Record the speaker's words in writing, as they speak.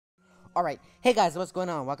Alright, hey guys, what's going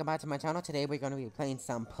on? Welcome back to my channel. Today we're going to be playing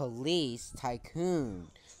some Police Tycoon.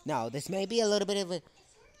 Now, this may be a little bit of a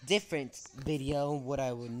different video what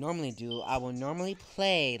I would normally do. I will normally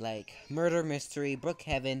play, like, Murder Mystery,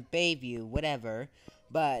 Brookhaven, Bayview, whatever.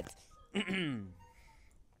 But, I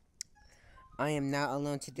am not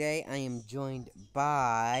alone today. I am joined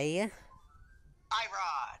by...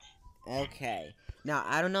 Irod. Okay. Now,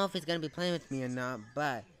 I don't know if he's going to be playing with me or not,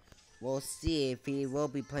 but... we'll see if he will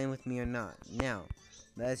be playing with me or not. Now,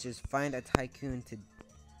 let's just find a tycoon to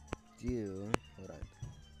do. Hold on.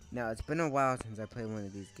 Now, it's been a while since I played one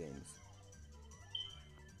of these games.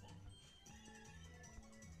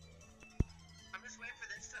 I'm just waiting for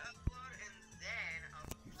this to upload and then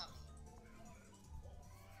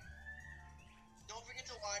don't forget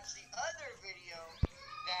to watch the other video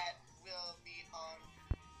that will be on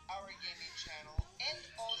our gaming channel and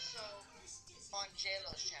also on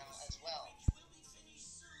JLo's channel as well.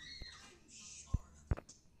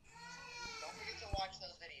 Don't forget to watch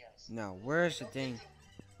those videos. Now, where's the thing?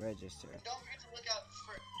 Register. Don't forget to look out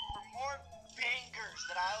for more bangers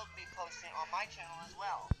that I will be posting on my channel as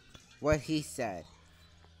well. What he said.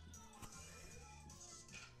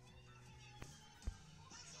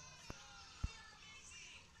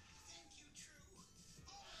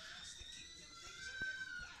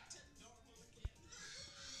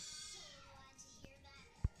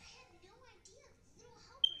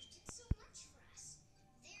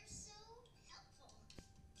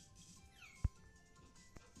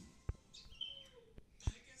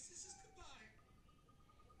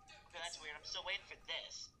 That's weird. I'm still waiting for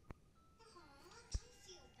this.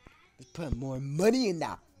 Let's put more money in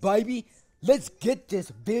that, baby. Let's get this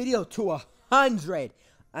video to 100.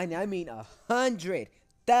 And I mean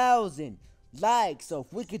 100,000 likes. So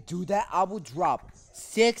if we could do that, I will drop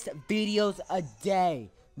 6 videos a day.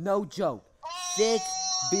 No joke. 6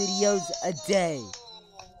 videos a day.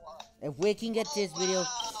 If we can get this video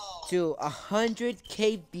to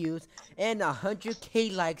 100k views and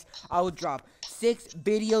 100k likes, I will drop 6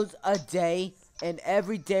 videos a day and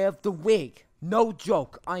every day of the week. No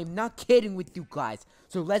joke. I'm not kidding with you guys.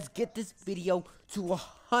 So let's get this video to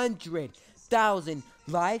 100,000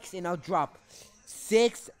 likes and I'll drop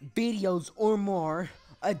 6 videos or more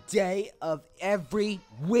a day of every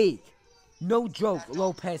week. No joke,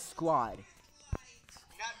 Lopez Squad.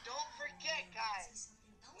 Now don't forget, guys.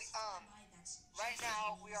 Right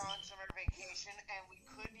now we are on summer vacation and we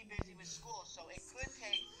could be busy with school, so it could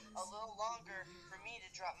take a little longer for me to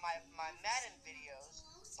drop my Madden videos,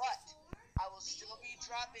 but I will still be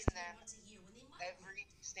dropping them every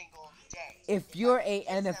single day. If you're an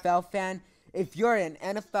NFL fan,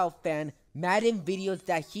 Madden videos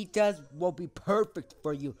that he does will be perfect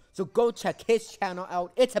for you. So go check his channel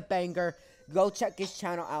out. It's a banger. Go check his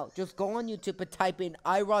channel out. Just go on YouTube and type in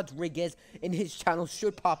iRodriguez and his channel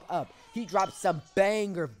should pop up. He drops some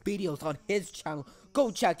banger videos on his channel.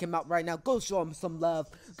 Go check him out right now. Go show him some love.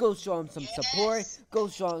 Go show him some support. Go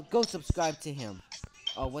subscribe to him.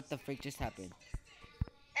 Oh, what the freak just happened?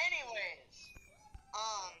 Anyways,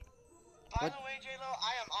 by the way, JLo,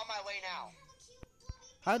 I am on my way now.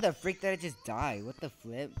 How the freak did I just die? What the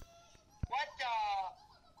flip? What the?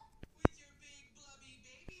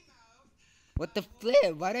 What the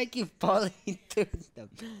flip? Why do I keep falling through stuff?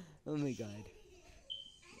 Oh my god.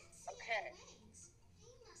 Okay.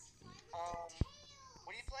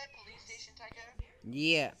 What do you play? Police Station Tycoon?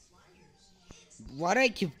 Yeah. Why do I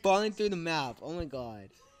keep falling through the map? Oh my god.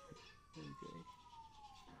 Okay.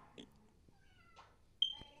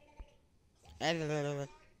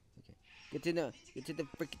 Get to the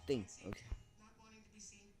freaking thing. Okay.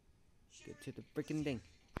 Get to the freaking thing.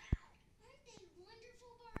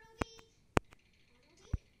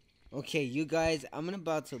 Okay, you guys, I'm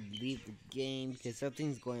about to leave the game because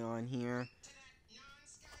something's going on here.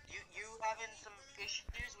 You having some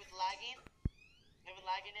issues with lagging? You having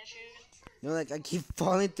lagging issues? No, like I keep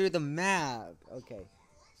falling through the map. Okay.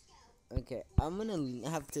 Okay, I'm gonna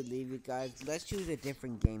have to leave you guys. Let's choose a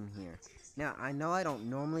different game here. Now, I know I don't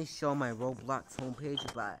normally show my Roblox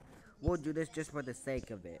homepage, but we'll do this just for the sake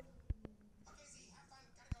of it.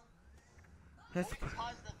 We can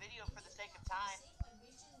pause the video for the sake of time.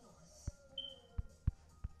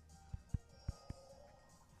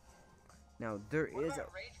 Now, there What is about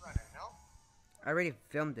a... Rage Runner, no? I already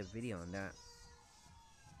filmed a video on that.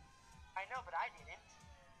 I know, but I didn't.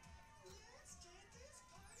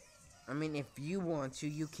 I mean, if you want to,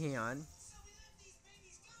 you can.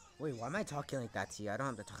 Wait, why am I talking like that to you? I don't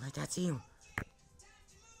have to talk like that to you. No,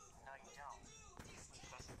 you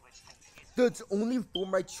don't. That's only for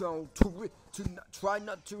my channel to try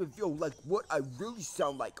not to reveal like what I really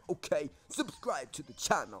sound like. Okay, subscribe to the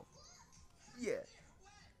channel. Yeah.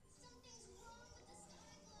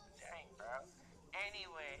 Dang, bro.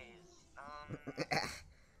 Anyways,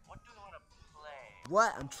 what do we want to play?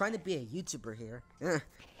 What? I'm trying to be a YouTuber here. Yeah,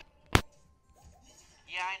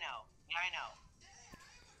 I know. Yeah, I know.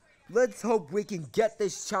 Let's hope we can get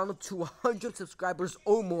this channel to 100 subscribers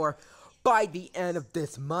or more by the end of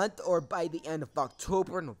this month, or by the end of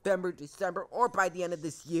October, November, December, or by the end of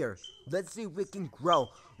this year. Let's see if we can grow.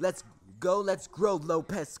 Let's go, let's grow,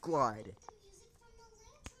 Lopez Squad.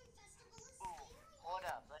 Ooh, hold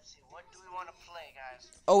up. Let's see. What do we want to play, guys?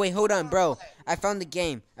 Oh wait, hold What do we on, want to bro. play? I found the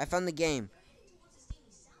game. Okay.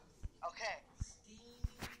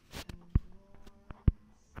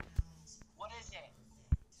 What is it?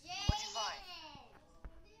 What'd you find?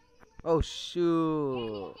 Oh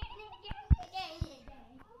shoot.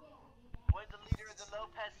 What did the leader of the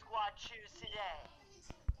Lopez squad choose today?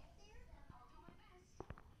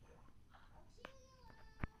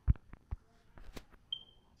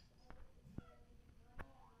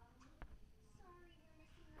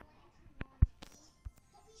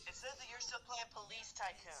 It says that you're still playing Police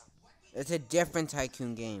Tycoon. It's a different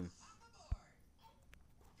tycoon game.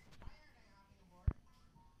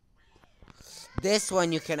 This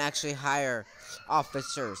one you can actually hire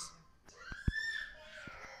officers.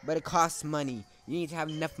 But it costs money. You need to have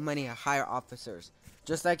enough money to hire officers.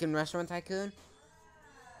 Just like in Restaurant Tycoon.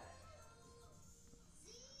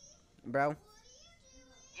 Bro,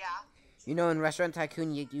 Yeah? you know in Restaurant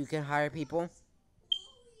Tycoon you can hire people?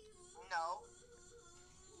 No.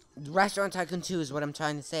 Restaurant Tycoon 2 is what I'm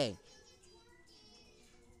trying to say.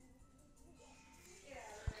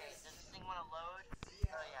 Okay, does this thing want to load?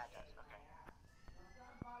 Oh, yeah, it does. Okay.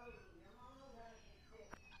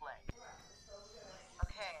 Play.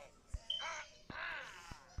 Okay.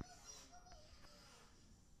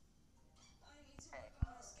 Okay.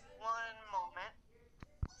 One moment.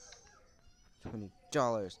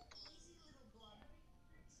 $20.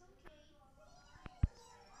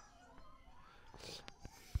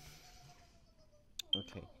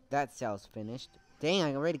 Okay, that cell's finished. Dang,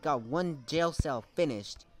 I already got one jail cell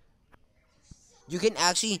finished. You can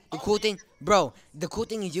actually, the cool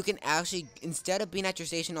thing is you can actually, instead of being at your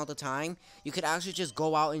station all the time, you could actually just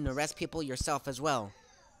go out and arrest people yourself as well.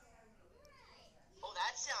 Oh,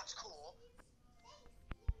 that sounds cool.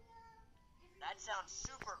 That sounds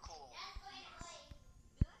super cool.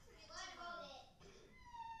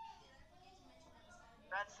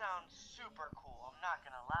 That sounds super cool, I'm not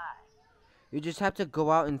gonna lie. You just have to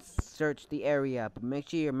go out and search the area, but make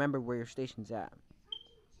sure you remember where your station's at.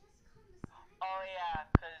 Oh, yeah,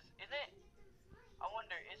 because I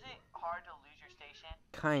wonder, is it hard to lose your station?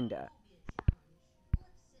 Kinda.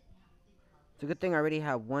 It's a good thing I already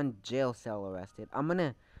have one jail cell arrested.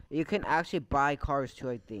 You can actually buy cars too,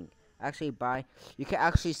 I think. You can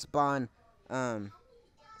actually spawn, You can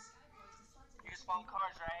spawn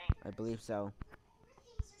cars, right? I believe so.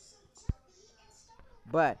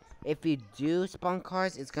 But if you do spawn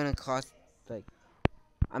cars, it's gonna cost, like,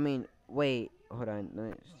 wait, hold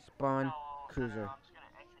on. Spawn cruiser. No, I'm just gonna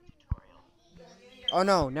exit tutorial. Oh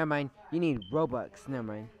no, never mind. You need Robux. Never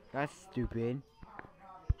mind. That's stupid. Damn,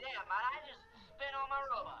 man, I just spent all my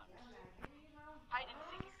Robux. Hide and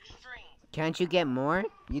seek extreme. Can't you get more?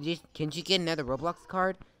 Can't you get another Roblox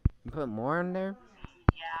card and put more in there?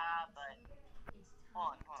 Yeah, but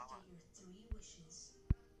hold on.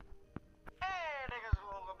 Hey, niggas,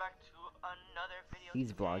 welcome back to another video.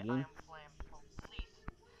 He's Today vlogging. I am playing Police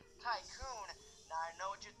Tycoon. Now I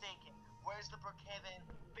know what you're thinking. Where's the Brookhaven,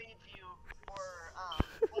 Bayview, or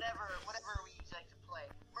whatever we like to play?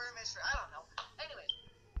 Murder mystery, I don't know. Anyways,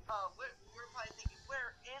 we're probably thinking,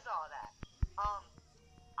 where is all that? I'm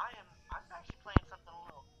actually playing something a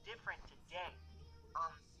little different today.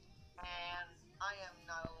 And I am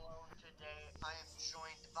not alone today. I am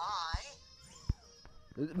joined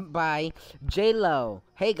By J-Lo.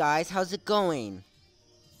 Hey guys, how's it going?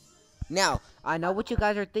 Now, I know what you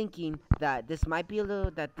guys are thinking, that this might be a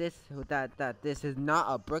little, that this is not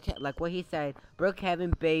a like what he said,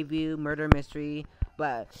 Brookhaven, Bayview, murder mystery,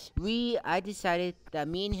 but I decided that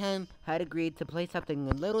me and him had agreed to play something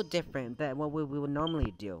a little different than what we would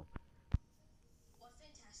normally do.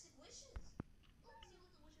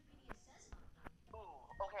 Ooh,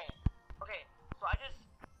 okay,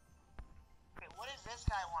 so what does this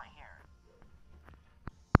guy want here?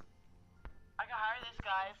 I can hire this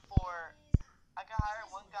guy I can hire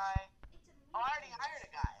one guy. Oh, I already hired a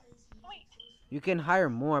guy. Sweet. You can hire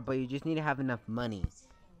more, but you just need to have enough money.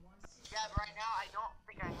 Yeah, but right now I don't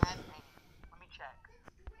think I have any. Let me check.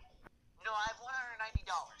 No, I have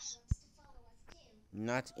 $190.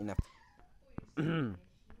 Not enough.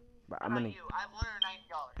 But What about you? I have $190.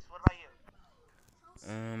 What about you?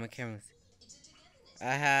 my camera.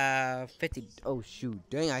 I have 50. Oh shoot!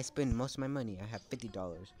 Dang! I spend most of my money. I have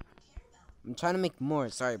 $50. I'm trying to make more.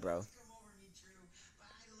 Sorry, bro.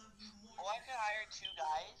 Oh, I could hire 2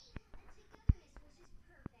 guys.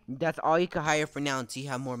 That's all you can hire for now until you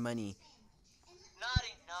have more money. Not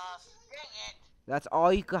enough. Dang it. That's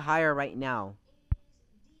all you can hire right now.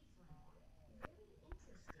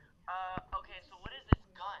 Okay, so what is this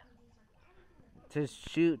gun? To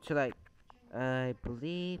shoot to like, I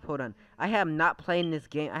believe. Hold on. I have not played this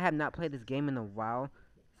game. I have not played this game in a while.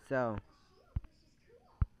 So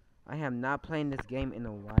I have not played this game in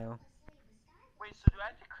a while. Wait, so do I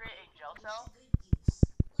have to create a jail cell?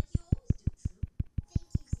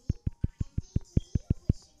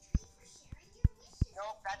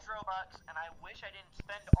 Nope, that's Robux, and I wish I didn't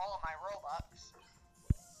spend all of my Robux.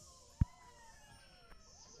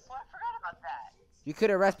 Well, I forgot about that. You could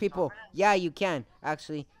arrest people. Yeah, you can.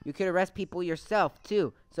 Actually, you could arrest people yourself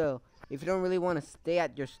too. So if you don't really want to stay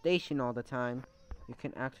at your station all the time, you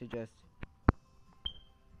can actually just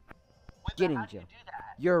get in jail.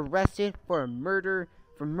 You're arrested for murder,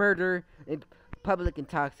 public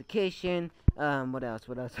intoxication. What else?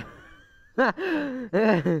 What else? What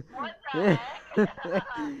the heck?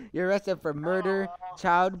 You're arrested for murder,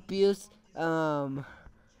 child abuse. What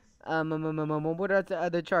are the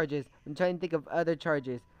other charges? I'm trying to think of other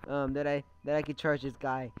charges. That I could charge this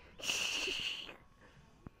guy.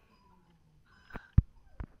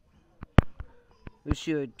 Oh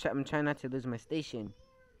shoot! I'm trying not to lose my station.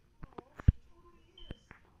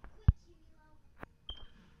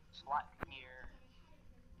 SWAT gear.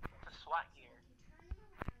 It's a SWAT gear.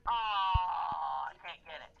 Oh, I can't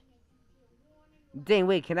get it. Dang,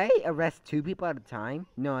 wait, can I arrest 2 people at a time?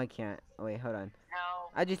 No, I can't. Oh, wait, hold on.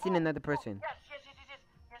 No. I just seen another person. Yes.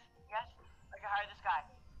 I can hire this guy.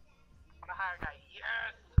 I'm gonna hire a guy.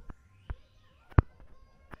 Yes.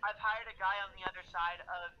 I've hired a guy on the other side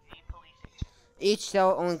of the police station. Each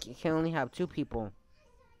cell can only have 2 people.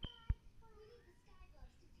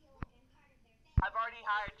 I've already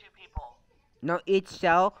hired 2 people. No, each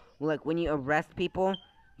cell, like when you arrest people,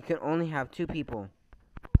 you can only have 2 people.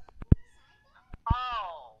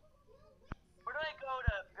 Oh. Where do I go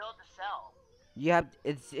to build the cell? You have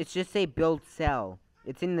it's just say build cell.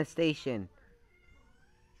 It's in the station.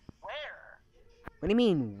 Where? What do you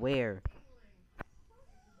mean where?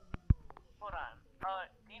 Hold on.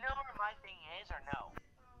 Do you know where my thing is or no?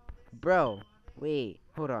 Bro, wait,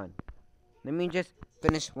 hold on. Let me just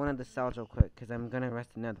finish one of the cells real quick, because I'm gonna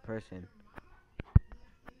arrest another person.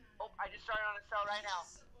 Oh, I just started on a cell right now.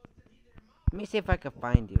 Let me see if I can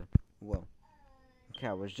find you. Whoa. Okay,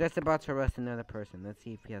 I was just about to arrest another person. Let's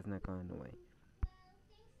see if he has not gone away.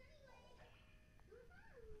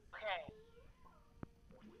 Okay.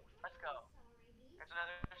 Let's go. There's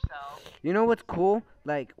another cell. You know what's cool?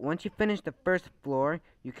 Like, once you finish the first floor,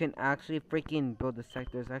 you can actually freaking build the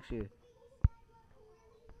sectors. Actually,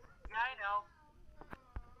 Yeah, I know.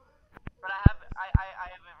 But I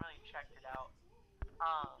haven't really checked it out.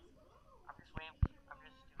 I'm just doing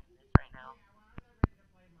this right now.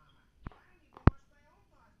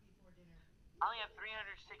 I only have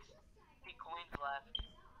 360 coins left.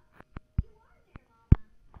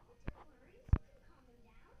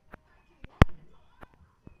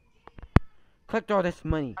 collect all this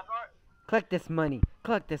money. Collect this money.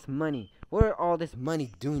 Collect this money. What are all this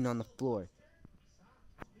money doing on the floor?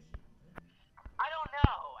 I don't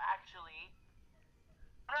know, actually.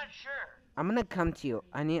 I'm not sure. I'm gonna come to you.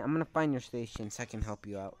 I'm gonna find your station so I can help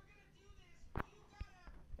you out.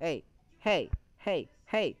 Hey,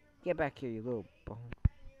 get back here, you little bone.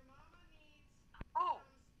 Ooh.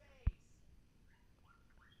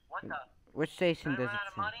 What the? Which station Did I does run it out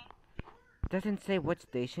of say? money? Doesn't say what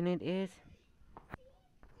station it is.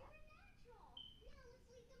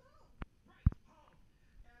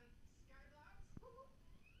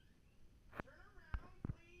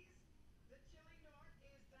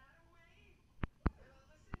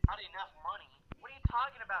 Not enough money? What are you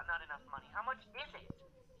talking about, not enough money? How much is it?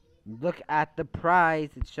 Look at the prize.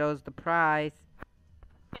 It shows the prize.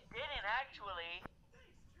 It didn't, actually.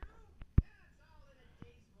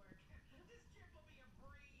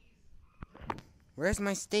 Where's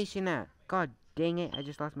my station at? God dang it, I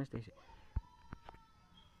just lost my station.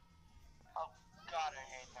 Oh, God, I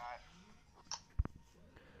hate that.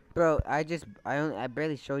 Bro, I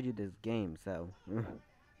barely showed you this game, so. True.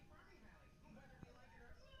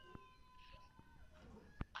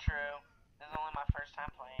 This is only my first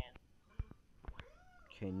time playing.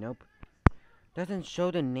 Okay, nope. Doesn't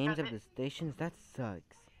show the names of the stations? That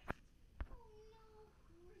sucks.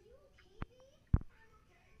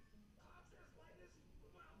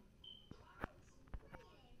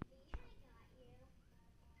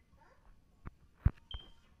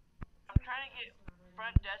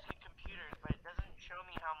 front desk and computers, but it doesn't show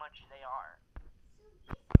me how much they are.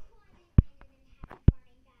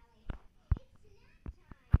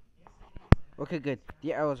 Okay, good.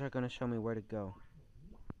 The arrows are gonna show me where to go.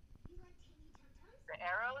 The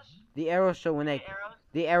arrows? The arrows show when The arrows?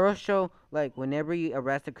 the arrows show like whenever you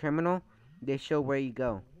arrest a criminal, they show where you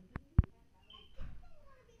go.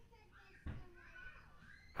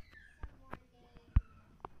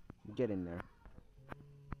 Get in there.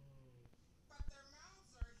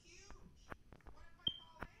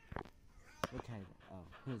 Okay. Oh,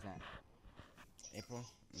 who's that? April?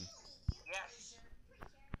 Mm. Yes.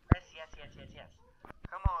 Yes.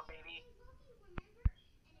 Come on, baby.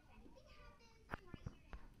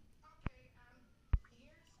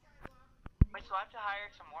 Wait, so I have to hire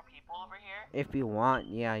some more people over here? If you want,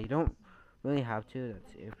 yeah. You don't really have to.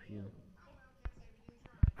 That's if you.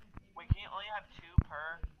 Wait, can you only have 2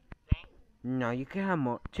 per thing? No, you can have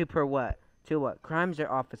more. Two per what? Two what? Crimes or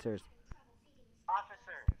officers?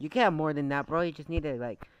 Officers. You can have more than that, bro. You just need to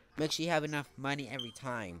like make sure you have enough money every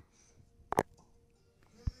time.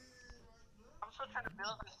 I'm still trying to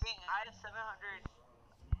build this thing. I have $722.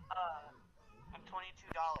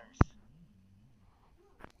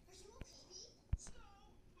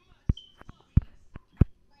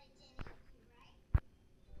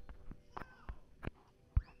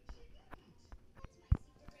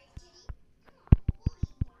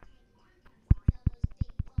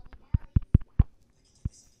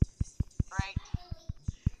 Right.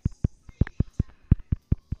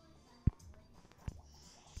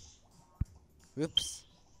 Oops.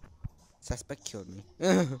 Suspect killed me.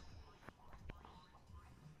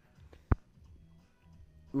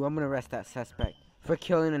 Ooh, I'm gonna arrest that suspect for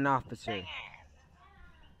killing an officer. Dang it.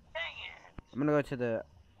 I'm gonna go to the.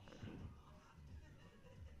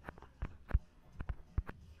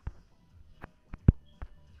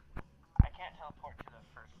 I can't teleport to the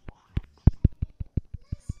first floor.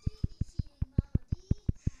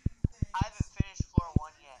 I haven't finished floor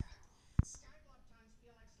 1 yet.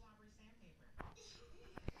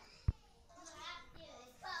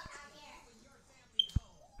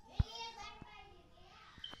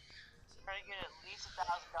 Trying to get at least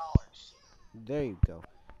 $1,000. There you go.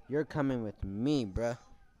 You're coming with me, bruh.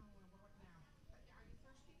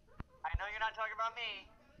 I know you're not talking about me.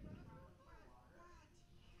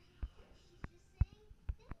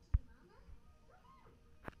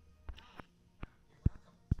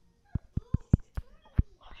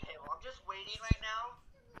 Okay, well, I'm just waiting right now.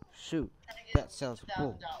 Shoot, Trying to get that at sounds least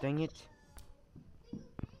cool. $1,000. Dang it.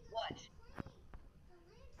 What?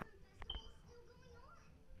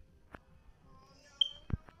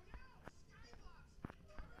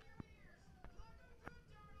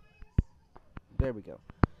 There we go.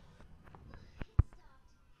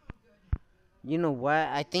 You know what?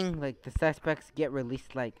 I think like the suspects get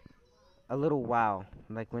released like a little while,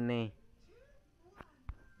 like when they.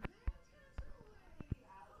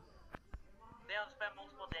 They don't spend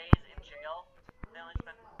multiple days in jail. They don't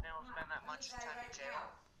spend that much time in jail.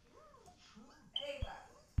 They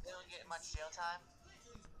don't get much jail time. That's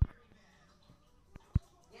what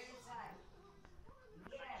you're saying.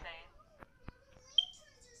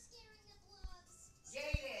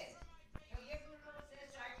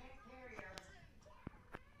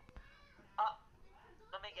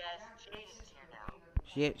 Let me guess. Jade is here now.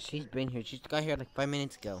 She's been here. She got here like 5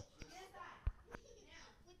 minutes ago.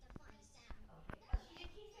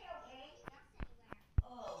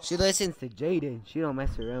 She listens to Jaden. She don't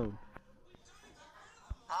mess around.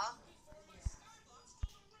 Huh?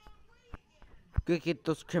 Go get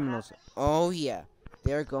those criminals. Oh yeah.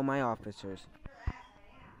 There go my officers.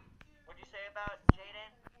 What'd you say about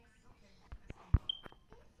Jaden?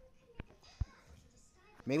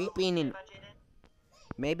 Maybe What did you being say an about Jaden?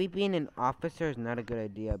 maybe being an officer is not a good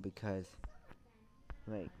idea because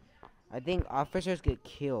like I think officers get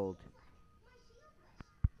killed.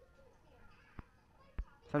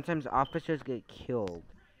 Sometimes officers get killed,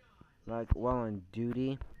 like while on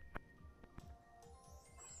duty.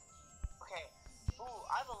 Okay. Ooh,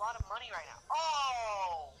 I have a lot of money right now.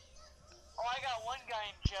 Oh! Oh, I got one guy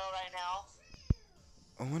in jail right now.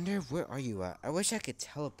 I wonder where are you at? I wish I could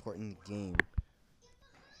teleport in the game.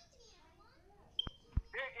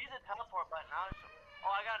 There is a teleport button. Oh,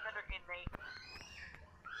 I got another inmate.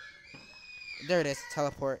 There it is,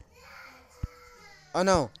 teleport. Oh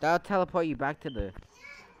no, that'll teleport you back to the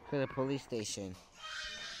police station.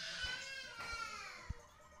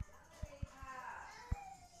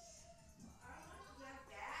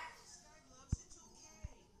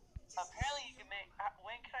 Apparently you can make.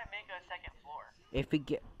 When can I make a second floor? If we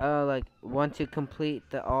get like want to complete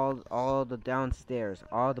the all the downstairs,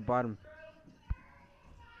 all the bottom.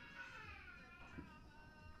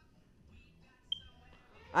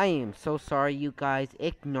 I am so sorry, you guys.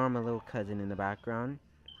 Ignore my little cousin in the background.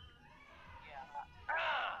 Yeah.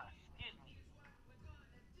 Excuse me.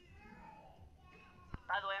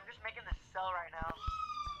 By the way, I'm just making this cell right now.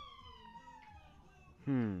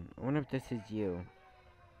 I wonder if this is you.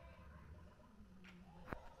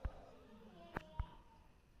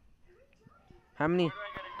 How many? Where do I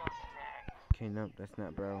gotta go next? Okay, nope, that's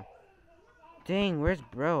not bro. Dang, where's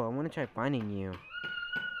bro? I want to try finding you.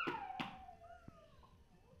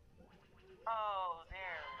 Oh,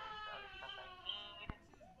 there's the other stuff I need.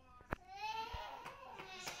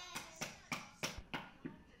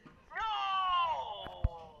 No!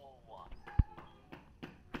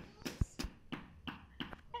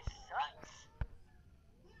 This sucks.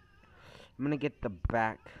 I'm gonna get the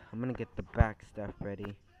back. I'm gonna get the back stuff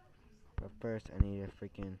ready. But first, I need to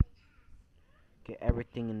freaking get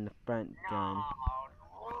everything in the front done. No,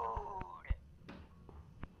 rude.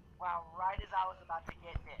 Wow, right as I was about to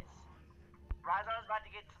get this. Right as I was about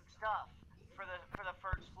to get some stuff for the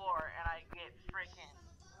first floor, and I get freaking.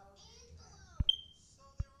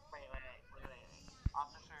 Wait.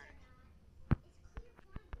 Officers.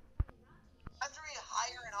 I have to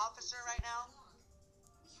rehire an officer right now.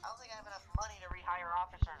 I don't think I have enough money to rehire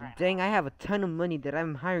officers right Dang, now. I have a ton of money that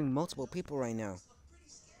I'm hiring multiple people right now.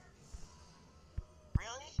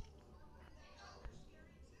 Really?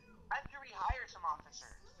 I have to rehire some officers.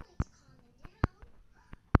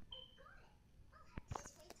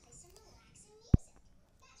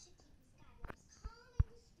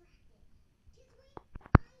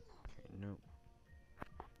 Okay, nope.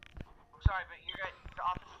 I'm sorry, but the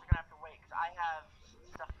officers are gonna have to wait because I have some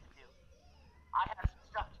stuff to do. I have some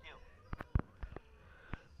stuff to do.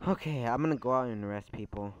 Okay, I'm gonna go out and arrest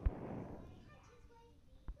people.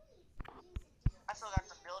 I still got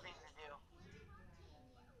some building to do.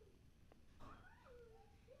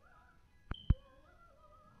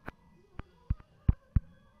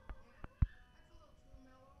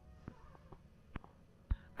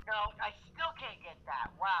 No, I still can't get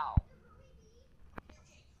that. Wow.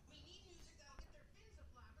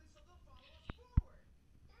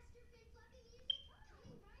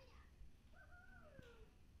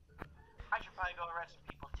 I should probably go arrest some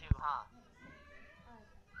people too, huh?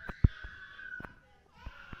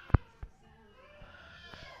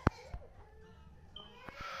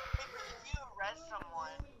 If you arrest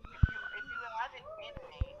someone, if you have an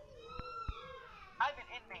inmate, I have an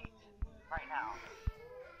inmate right now.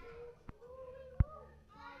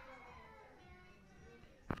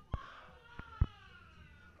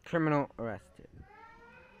 Criminal arrested.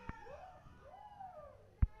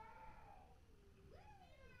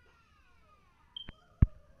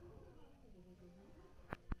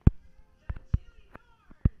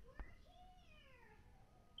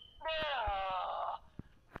 No.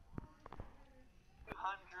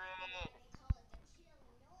 200.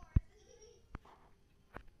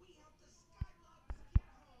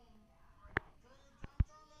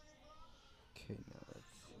 Okay, now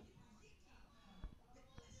let's.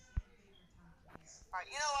 Alright,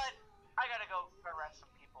 you know what? I gotta go arrest some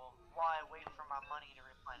people while I wait for my money to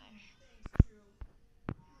replenish.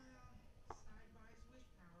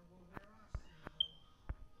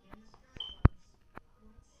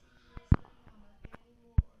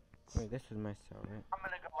 Wait, this is my cell, right? I'm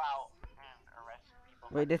gonna go out and arrest some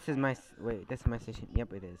people. Wait, this is my. Wait, this is my station.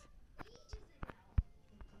 Yep, it is.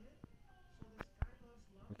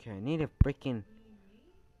 Okay, I need a freaking.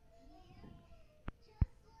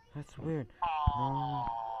 That's weird. No.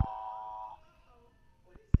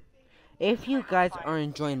 If you guys are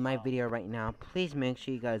enjoying my video right now, please make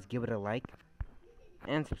sure you guys give it a like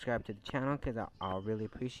and subscribe to the channel because I'll really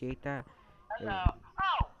appreciate that. Hello.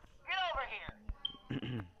 Oh, get over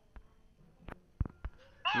here.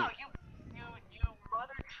 No, you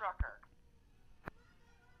mother trucker.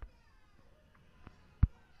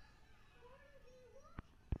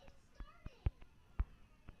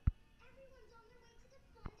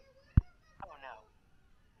 Oh no.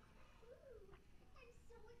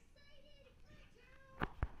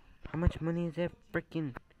 How much money is that?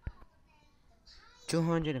 Freaking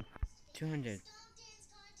 200. 200.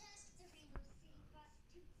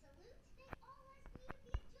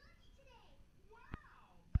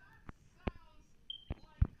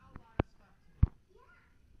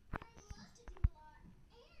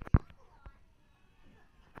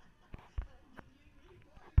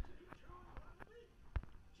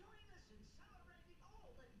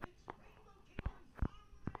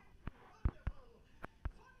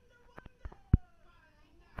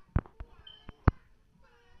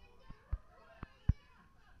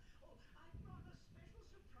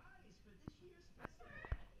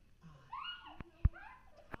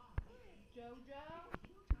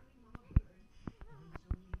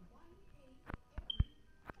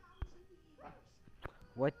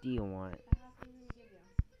 What do you want? I have something to give you.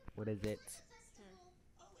 What is it? Here.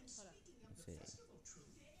 Hold up. Let's see.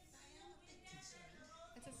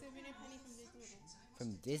 It's a souvenir penny from Disneyland. From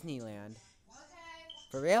Disneyland.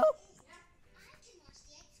 For real?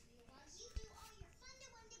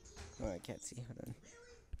 Oh, I can't see. Hold on.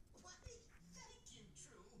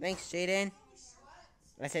 Thanks, Jaden.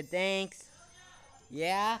 I said thanks.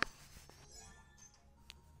 Yeah?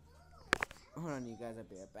 Hold on, you guys. I'll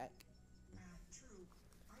be right back. True.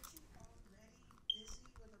 Aren't you already busy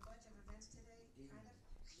with a bunch of events today? Kind of?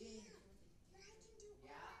 But I can do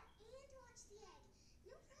all and watch the egg.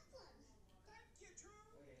 No problem. Thank you, True.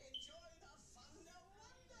 Enjoy the Thunder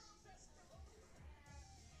Wonder Festival.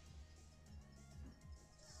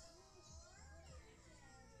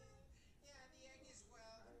 Yeah, the egg is,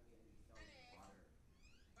 well, an egg.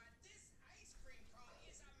 But this ice cream cone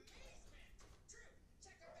is amazement. True.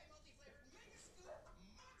 Check out my multi-flavored Mega Scoop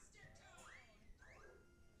Monster Cone.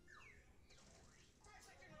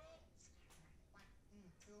 5-second rule. 1,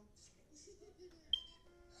 2.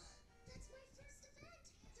 That's my first event.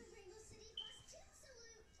 The Rainbow City Bus Toot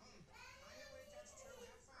Salute. I know what it does, True.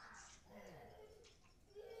 Have fun.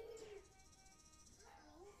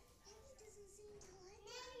 Uh-oh. Eggy doesn't seem to like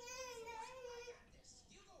I got this.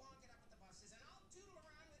 You go on, get up with the buses, and I'll doodle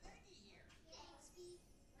around with Eggy here. Thanks, Pete.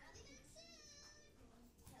 I'll be back soon.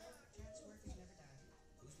 Cat's work is never done.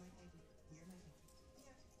 Who's my Eggy? You're my Eggy.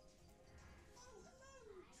 Yeah. Oh,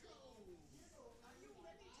 hello, Trolls. Are you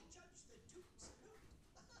ready to judge the Toot Salute?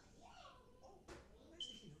 Oh, where's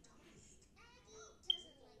the Hino Tommy? Aggie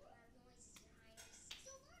doesn't like loud noises, Your Highness.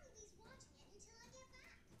 So Bartleby's watching it until I get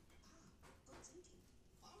back. Good thinking.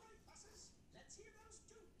 All right, buses, let's hear those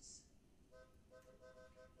toots. Nice. Oh,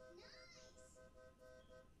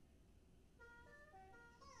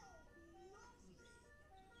 lovely.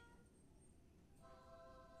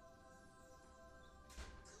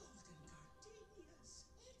 Golden gardenias.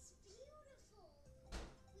 It's beautiful.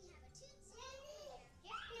 We have a toot salute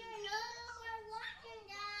here. No, we're watching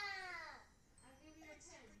that. I'll give you a It's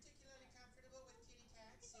pen. particularly comfortable with kitty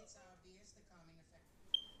cats. It's obvious the calming effect.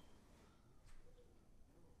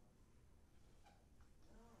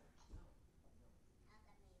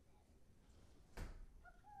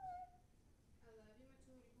 I love you, my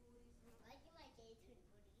tutti booties. Like my gay toot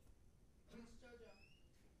booties. Where's Jojo?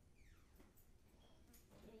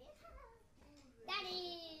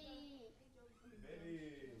 Daddy!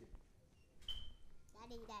 Baby.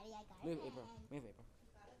 Daddy, I got Move, a April. pen. Move, April.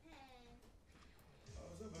 Got a pen.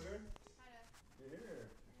 What's up, bugger? Hi, Dad. You're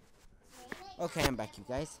here. Okay, I'm back, you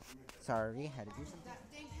guys. Sorry, had to do something. That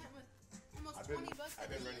dang pen was almost I've been 20 bucks. I've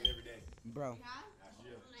been running every day. Bro. Yeah? Ask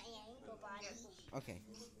you. My ankle body. Okay.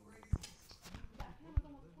 That pen was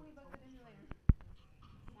almost 20 bucks at Disneyland.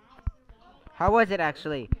 How was it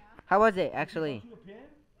actually? How was it actually? You a pin?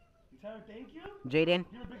 You tell her thank you? Jaden?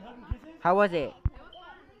 Give her a big hug and kisses? How was it?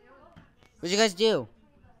 What'd you guys do?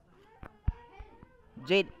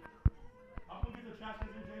 Jade, I'll go get the trash cans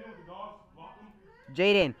in Jaden with the dogs. Walk them.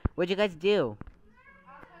 Jaden, what'd you guys do?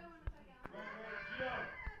 Wait, Gio.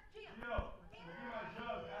 Gio. Go get my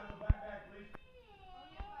jug out of the black bag, please.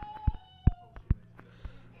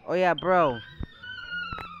 Oh yeah, bro.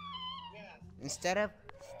 Yeah. Instead of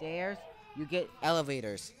stairs, you get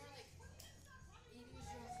elevators.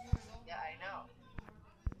 Yeah, I know.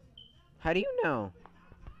 How do you know?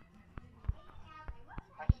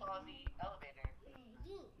 I saw the elevator.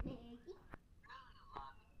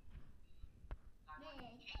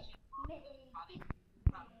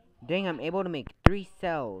 Dang, I'm able to make 3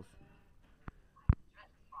 cells.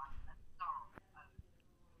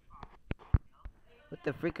 What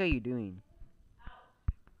the frick are you doing?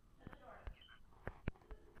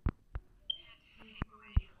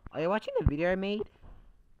 Are you watching the video I made?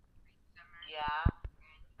 Yeah.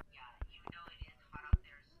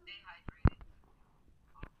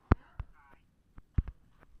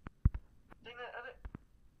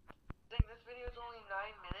 Think this video is only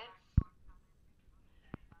 9 minutes?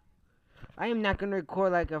 I am not gonna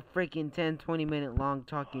record like a freaking 10-20 minute long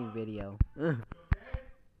talking video. Ugh.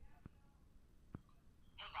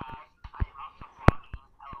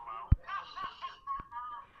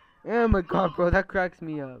 Oh my god, bro, that cracks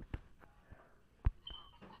me up.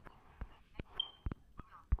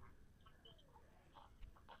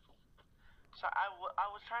 So I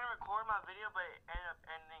was trying to record my video, but it ended up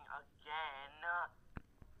ending again.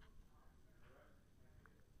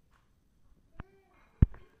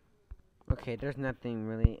 Okay, there's nothing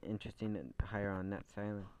really interesting to hire on that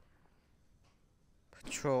silent.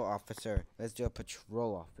 Patrol officer. Let's do a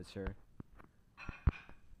patrol officer.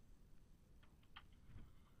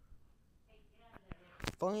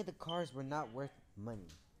 If only the cars were not worth money.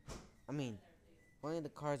 I mean, only the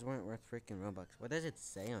cards weren't worth freaking Robux. What does it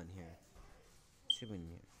say on here?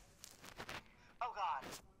 Souvenir. Oh God.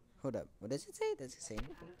 Hold up. What does it say? Does it say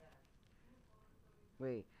anything?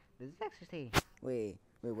 Wait. Does it actually say? Wait.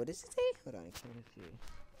 What does it say? Hold on. I can't really see.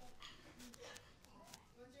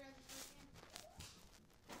 When's your guys'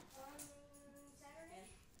 first game? Saturday?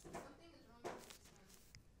 Something is wrong with your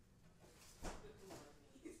son.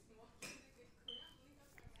 He's walking like a crumbling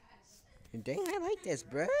up your ass. Dang, I like this,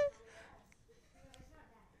 bruh.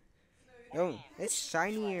 Oh, it's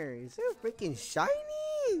shinier. It's so freaking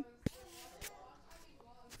shiny.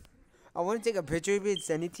 I want to take a picture of it and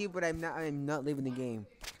send it to you, but I'm not leaving the game.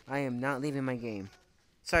 I am not leaving my game.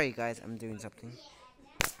 Sorry, guys. I'm doing something.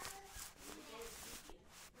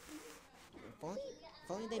 If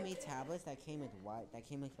only they made tablets that came with like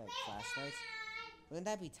flashlights. Wouldn't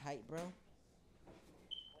that be tight, bro?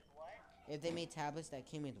 With what? If they made tablets that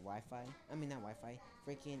came with Wi-Fi. I mean, not Wi-Fi.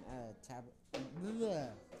 Freaking tablet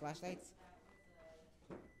flashlights.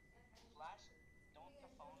 Flash? Don't the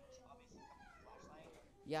phones obviously come with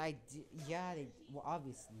a flashlight? Yeah, well,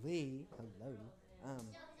 obviously. Hello.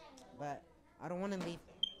 But I don't want to leave.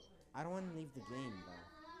 I don't want to leave the game though.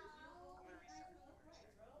 I'm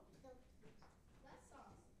gonna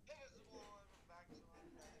restart. Hey guys, welcome back to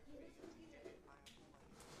another video today.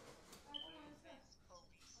 I am playing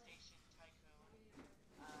Police Station Tycoon.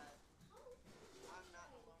 I'm not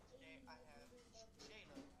alone today. I have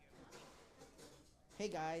J-Lo here with me. Hey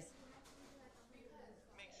guys.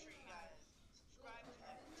 Make sure you guys subscribe to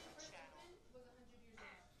the channel Was 100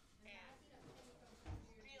 years old.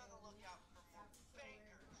 and be on the lookout for more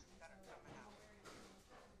bangers that are coming out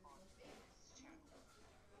on this channel.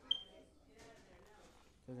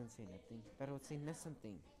 Doesn't say nothing. But it would say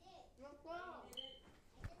something.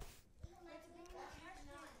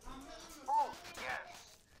 Oh,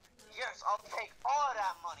 yes. Yes, I'll take all of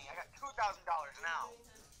that money. I got $2,000 now.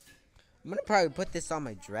 I'm gonna probably put this on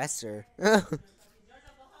my dresser. Okay.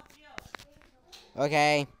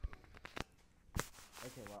 Okay,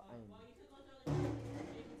 well,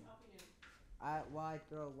 while I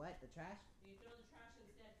throw what? The trash? You throw the trash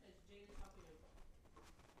instead because Jaden's helping him.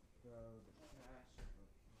 Throw the trash.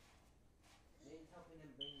 Okay. Jaden's helping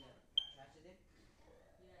him bring the trash in?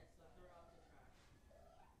 Yes, so throw out the trash.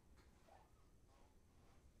 That's a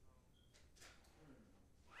Toy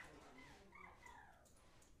Story one.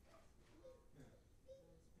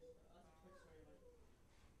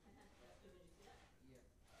 That's good. Did you see that? Yeah.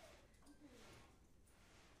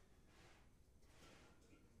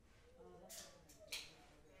 Oh, that's not what I did.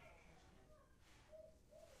 I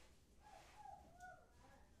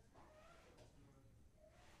throw the trash can.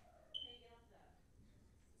 Hey, get off that.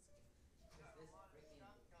 Because this freaking crap is kind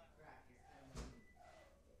of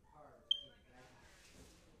hard to keep dragging.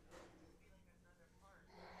 Be like another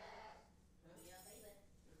part. Yeah,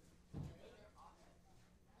 baby. Another object.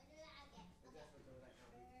 Because that's what those like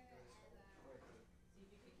how we throw this over See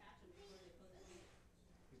if you can catch them before they close that gate.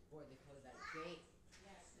 before they close that gate.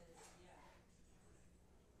 Yeah, because, yeah.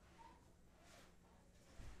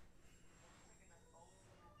 Looks like a nice open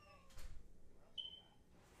gate. What else we got?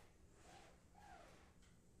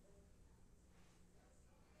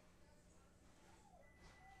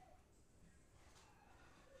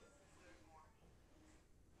 Ooh, there's more.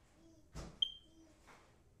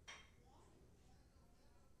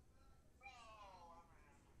 Oh, I'm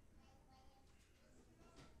running out of money.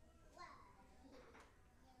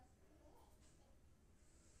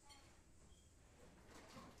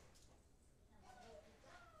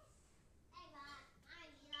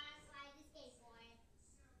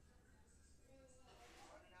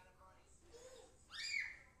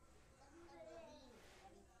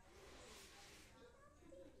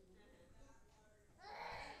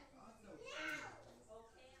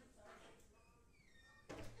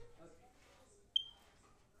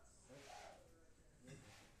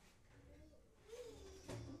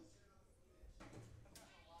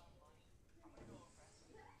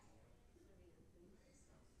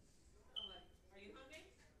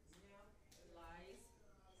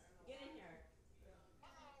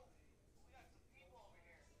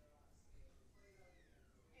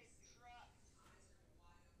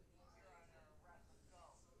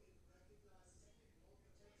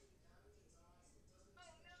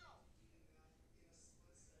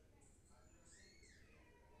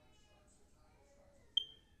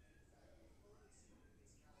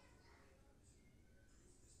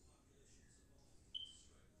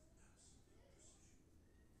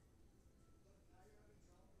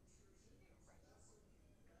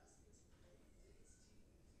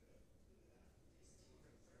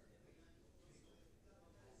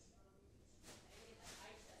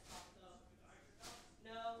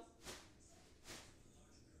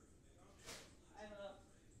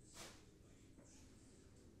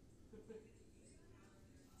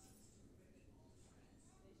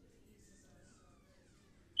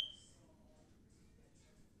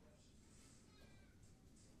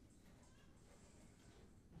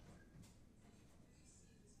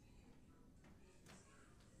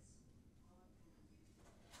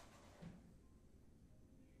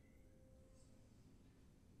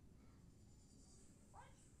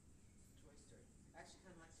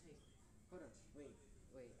 Wait.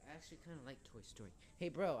 I actually kind of like Toy Story. Hey,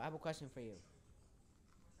 bro, I have a question for you.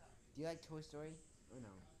 Do you like Toy Story or no?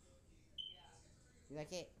 You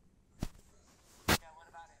like it? Yeah, what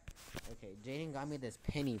about it? Okay, Jaden got me this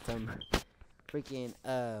penny from freaking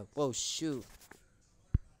whoa shoot.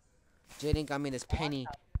 Jaden got me this penny.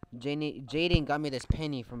 Jaden got me this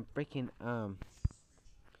penny from freaking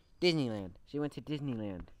Disneyland. She went to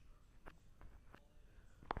Disneyland.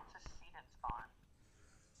 It's a seed and spawn.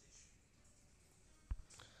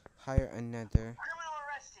 Hire another. Criminal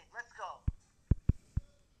arrested. Let's go.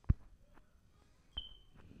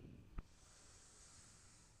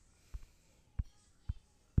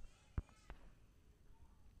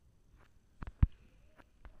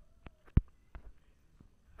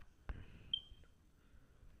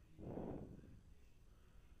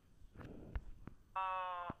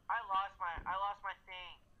 I lost my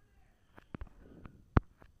thing.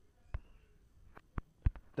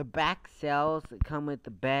 The back cells come with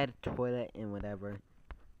the bed, toilet, and whatever.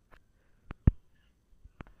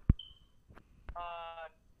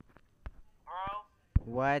 Bro,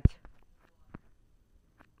 What?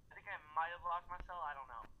 I think I might have lost my cell. I don't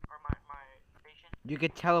know, or my station. You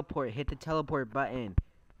could teleport. Hit the teleport button.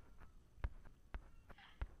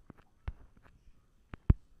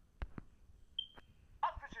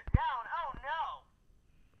 Officer down. Oh no.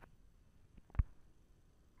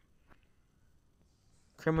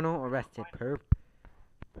 Criminal arrested. Go,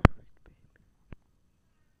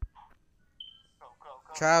 go,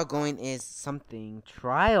 go. Trial going is something.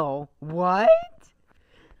 Trial? What?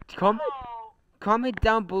 Comment, Oh, comment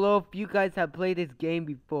down below if you guys have played this game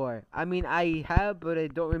before. I mean, I have, but I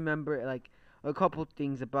don't remember, like, a couple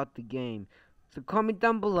things about the game. So comment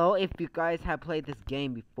down below if you guys have played this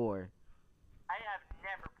game before. I have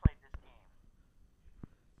never played this game.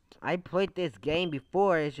 I played this game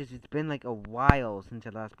before, it's just it's been like a while since I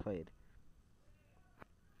last played.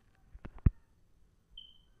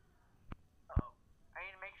 Uh-oh. I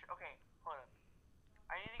need to make sure. Okay, hold up.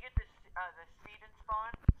 I need to get this the seed and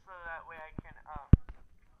spawn so that way I can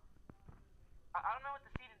I don't know what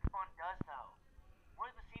the seed and spawn does though. What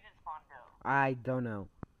does the seed and spawn do? I don't know.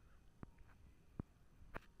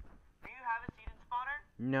 Do you have a seed and spawner?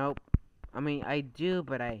 Nope. I mean, I do,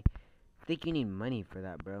 but I think you need money for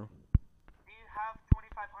that, bro. Do you have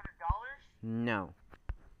 $2,500? No.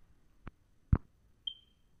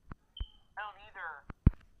 I don't either.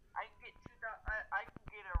 I can get I can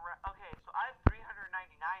get okay, so I have $399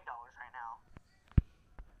 right now.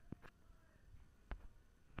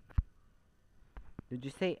 Did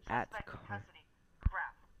you say at Suspect in car? custody.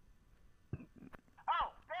 Crap.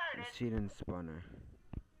 Oh, there it is. Seed and spawner.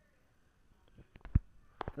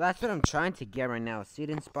 That's what I'm trying to get right now. Seed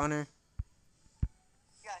and spawner.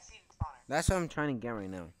 Yeah, seed and spawner. That's what I'm trying to get right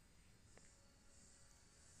now.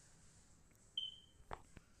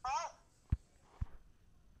 Oh!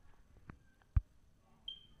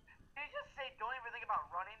 Did you just say don't even think about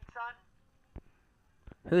running, son?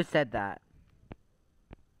 Who said that?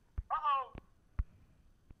 Uh-oh!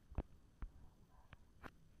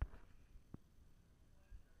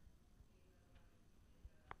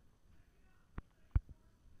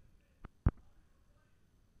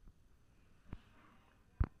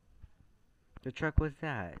 The truck was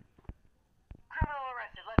that? Criminal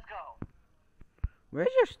arrested, let's go. Where's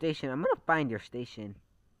your station? I'm gonna find your station.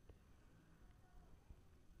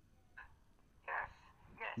 Yes,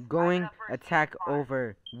 yes. Going I have enough for a attack seed and spawner.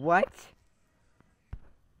 over. What?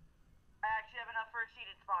 I actually have enough for a seed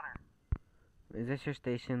and spawner. Is this your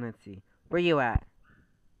station? Let's see. Where you at?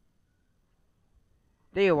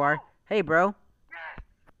 There you are. Hey, bro.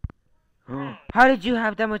 Yes! How did you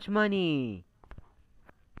have that much money?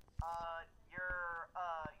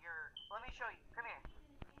 Let me show you. Come here.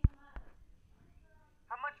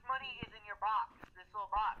 How much money is in your box? This little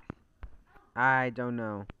box. I don't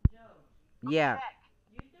know. Joe, Yeah, Heck.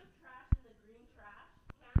 you threw trash in the green trash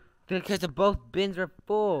can? because the both bins are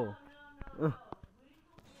full. No. We will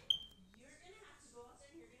get. You're gonna have to go out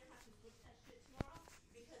there and you're gonna have to switch that shit tomorrow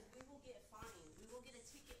because we will get fined. We will get a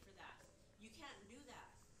ticket for that. You can't do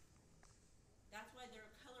that. That's why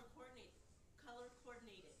they're color coordinated.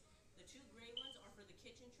 The two gray ones are for the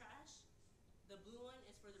kitchen trash. The blue one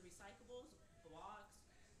is for the recyclables, blocks,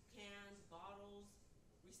 cans, bottles,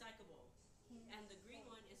 recyclable. And the green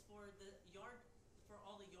one is for the yard, for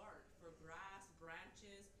all the yard, for grass,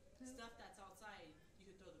 branches, stuff that's outside. You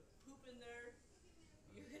can throw the poop in there.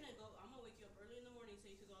 You're gonna go. I'm gonna wake you up early in the morning so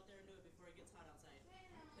you can go out there and do it before it gets hot outside.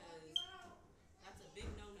 Because that's a big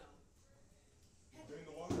no-no. Drain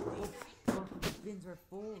the water. Both bins are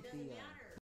full, It doesn't Thea. matter.